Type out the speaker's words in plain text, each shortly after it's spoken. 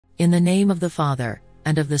In the name of the Father,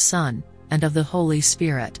 and of the Son, and of the Holy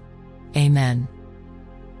Spirit. Amen.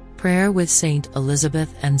 Prayer with Saint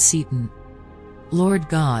Elizabeth Ann Seton. Lord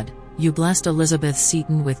God, you blessed Elizabeth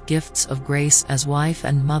Seton with gifts of grace as wife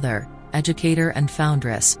and mother, educator and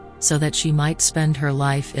foundress, so that she might spend her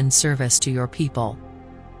life in service to your people.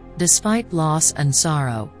 Despite loss and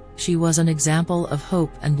sorrow, she was an example of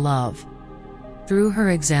hope and love. Through her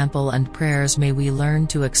example and prayers may we learn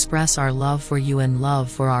to express our love for you and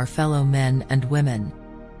love for our fellow men and women.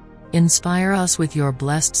 Inspire us with your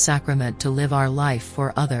blessed sacrament to live our life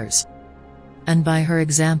for others. And by her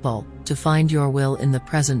example, to find your will in the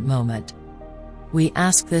present moment. We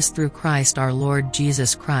ask this through Christ our Lord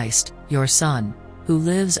Jesus Christ, your Son, who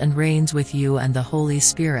lives and reigns with you and the Holy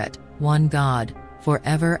Spirit, one God,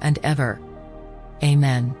 forever and ever.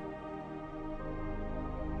 Amen.